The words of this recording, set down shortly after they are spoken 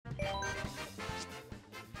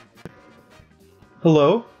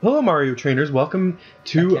Hello? Hello, Mario trainers. Welcome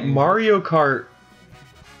to Mario Kart.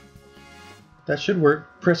 That should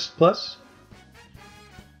work. Press plus.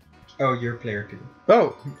 Oh, you're player 2.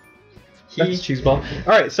 Oh! That's cheeseball.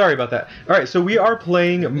 Alright, sorry about that. Alright, so we are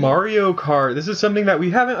playing Mario Kart. This is something that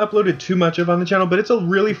we haven't uploaded too much of on the channel, but it's a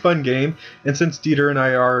really fun game. And since Dieter and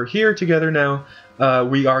I are here together now,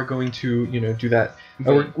 we are going to, do that.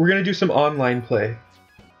 We're going to do some online play.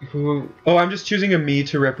 Who? Oh, I'm just choosing a me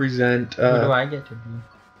to represent... who do I get to be?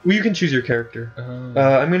 Well, you can choose your character.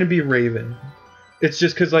 I'm going to be Raven. It's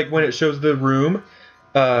just because, like, when it shows the room,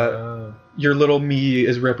 your little me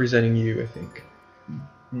is representing you, I think.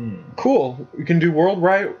 Cool. You can do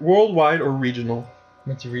worldwide or regional.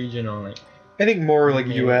 What's regional like? I think more like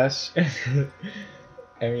US.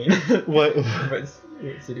 I mean, what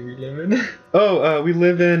city we live in? Oh, we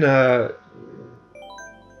live in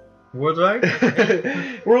worldwide.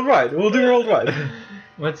 Worldwide. We'll do worldwide.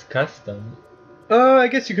 What's custom? I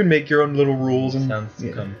guess you can make your own little rules and sounds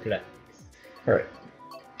complex. All right.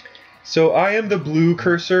 So I am the blue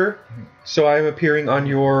cursor. So I am appearing on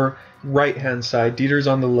your right-hand side. Dieter's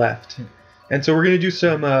on the left. And so we're gonna do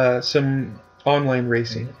some online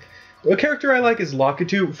racing. A character I like is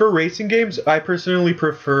Lakitu. For racing games, I personally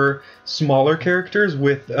prefer smaller characters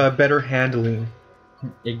with better handling.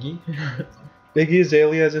 Iggy? Iggy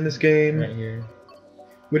Azalea is in this game. Right here.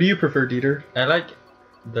 What do you prefer, Dieter? I like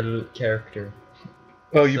the character.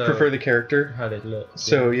 Oh, you prefer the character? How they look.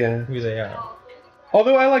 So, yeah. Who they are.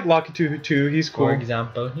 Although I like Lakitu too, he's cool. For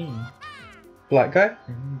example, him. Black guy?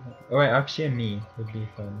 Oh, wait, actually me would be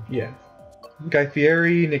fun. Yeah. Guy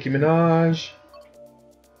Fieri, Nicki Minaj,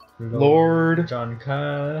 Lord, John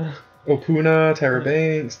Ka, Opuna, Tyra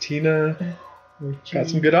Banks, Tina. Got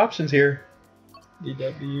some good options here.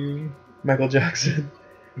 DW. Michael Jackson.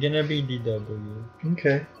 Gonna be DW.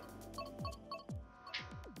 Okay.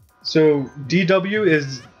 So DW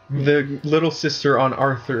is the little sister on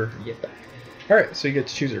Arthur. Yep. Alright, so you get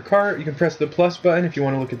to choose your car. You can press the plus button if you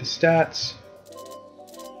want to look at the stats.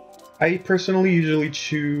 I personally usually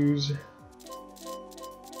choose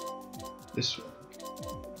this one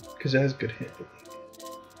because it has good handling.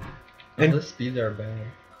 And the speeds are bad.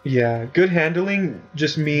 Yeah, good handling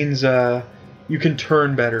just means you can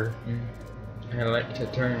turn better. I like to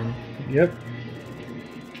turn. Yep.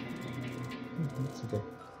 That's good.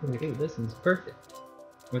 Oh, this is perfect.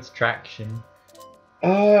 What's traction?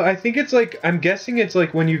 I think it's like, I'm guessing it's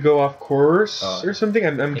like when you go off course or something.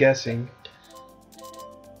 I'm guessing.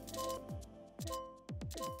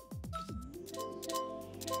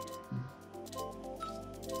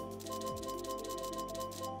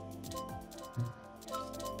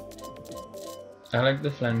 I like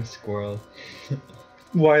the flying squirrel.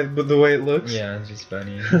 Why? But the way it looks? Yeah, it's just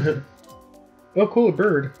funny. Oh, cool, a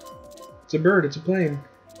bird. It's a bird, it's a plane.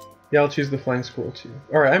 Yeah, I'll choose the flying squirrel too.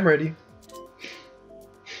 Alright, I'm ready.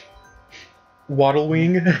 Waddle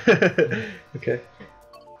wing. Okay.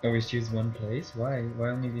 Always choose one place? Why? Why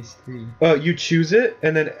only these 3? You choose it,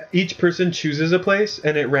 and then each person chooses a place,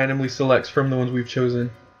 and it randomly selects from the ones we've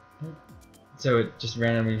chosen. So it just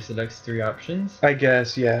randomly selects 3 options? I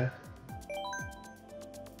guess, yeah.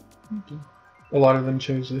 Okay. A lot of them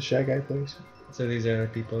chose the Shy Guy place. So these are the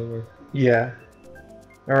people who were... Yeah.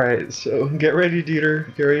 Alright, so get ready,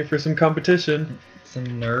 Dieter. Get ready for some competition. Some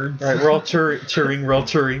nerds. Alright, we're all cheering, we're all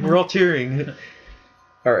cheering, we're all cheering.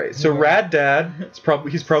 Alright, so Rad Dad,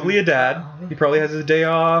 he's probably a dad. He probably has his day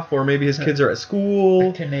off, or maybe his kids are at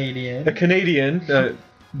school. A Canadian. A Canadian.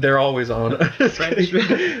 They're always on. French.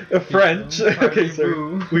 A French. Okay,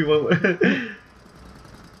 so we won't.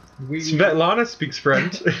 Svetlana speaks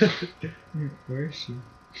French. Where is she?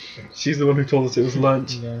 She's the one who told us it was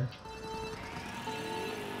lunch. Yeah.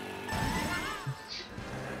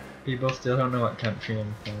 People still don't know what country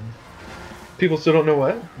I'm from. People still don't know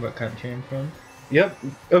what? What country I'm from? Yep.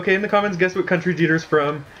 Okay, in the comments, guess what country Dieter's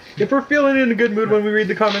from. If we're feeling in a good mood when we read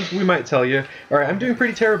the comments, we might tell you. Alright, I'm doing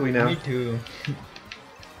pretty terribly now. Me too.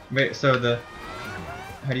 Wait, so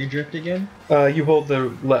how do you drift again? You hold the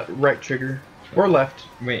right trigger. Or left.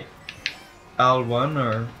 Wait. R1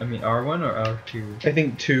 or R2? I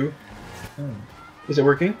think 2. Oh. Is it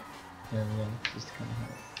working? Yeah, it's just kind of hard.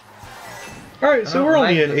 Alright, so we're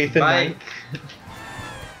only in 8th and 9th.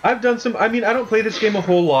 I've done some, I don't play this game a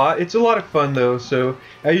whole lot. It's a lot of fun though, so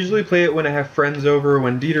I usually play it when I have friends over,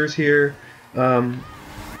 when Dieter's here.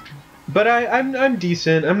 But I'm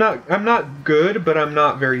decent. I'm not good, but I'm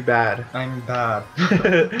not very bad. I'm bad.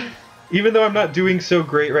 Even though I'm not doing so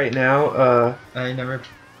great right now, I never...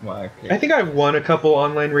 Well, I think I've won a couple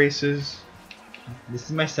online races. This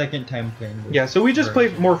is my second time playing this. Yeah, so we just play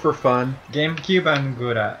version. more for fun. GameCube I'm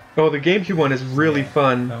good at. Oh, the GameCube one is really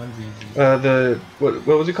fun. That one's easy. What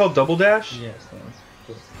was it called? Double Dash? Yes, that one's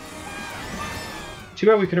cool. Too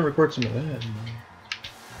bad we couldn't record some of that.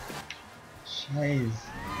 Jeez.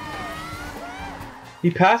 He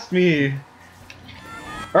passed me.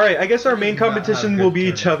 Alright, I guess our main competition will be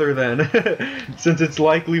each other then. Since it's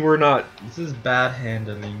likely we're not. This is bad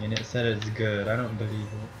handling and it said it's good. I don't believe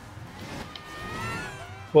it.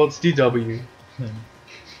 Well, it's DW.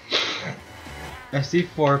 I see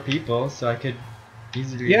 4 people, so I could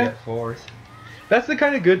easily get 4th. That's the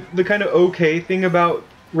kind of okay thing about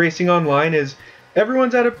racing online is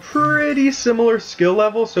everyone's at a pretty similar skill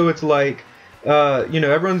level, so it's like,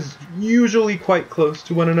 everyone's usually quite close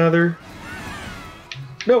to one another.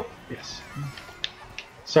 No. Yes.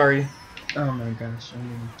 Sorry. Oh my gosh, I'm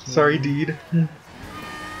gonna kill Sorry, you. Deed.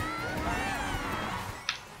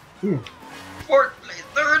 Ooh. 4th place,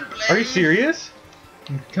 3rd place! Are you serious?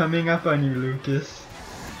 I'm coming up on you, Lucas.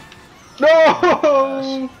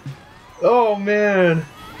 No! Oh man.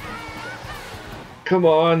 Come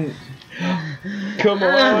on. Come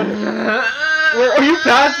on. Oh, you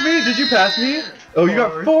passed me? Did you pass me? Oh, you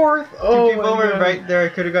got 4th? Oh, 2 people were right there. I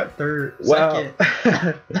could have got 3rd. Wow.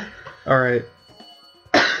 Alright.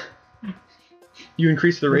 You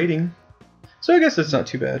increased the rating. So I guess that's not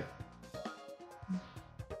too bad.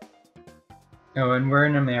 Oh, and we're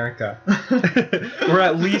in America. We're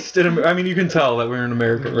at least in America. I mean, you can tell that we're in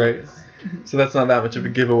America, right? So that's not that much of a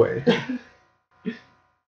giveaway.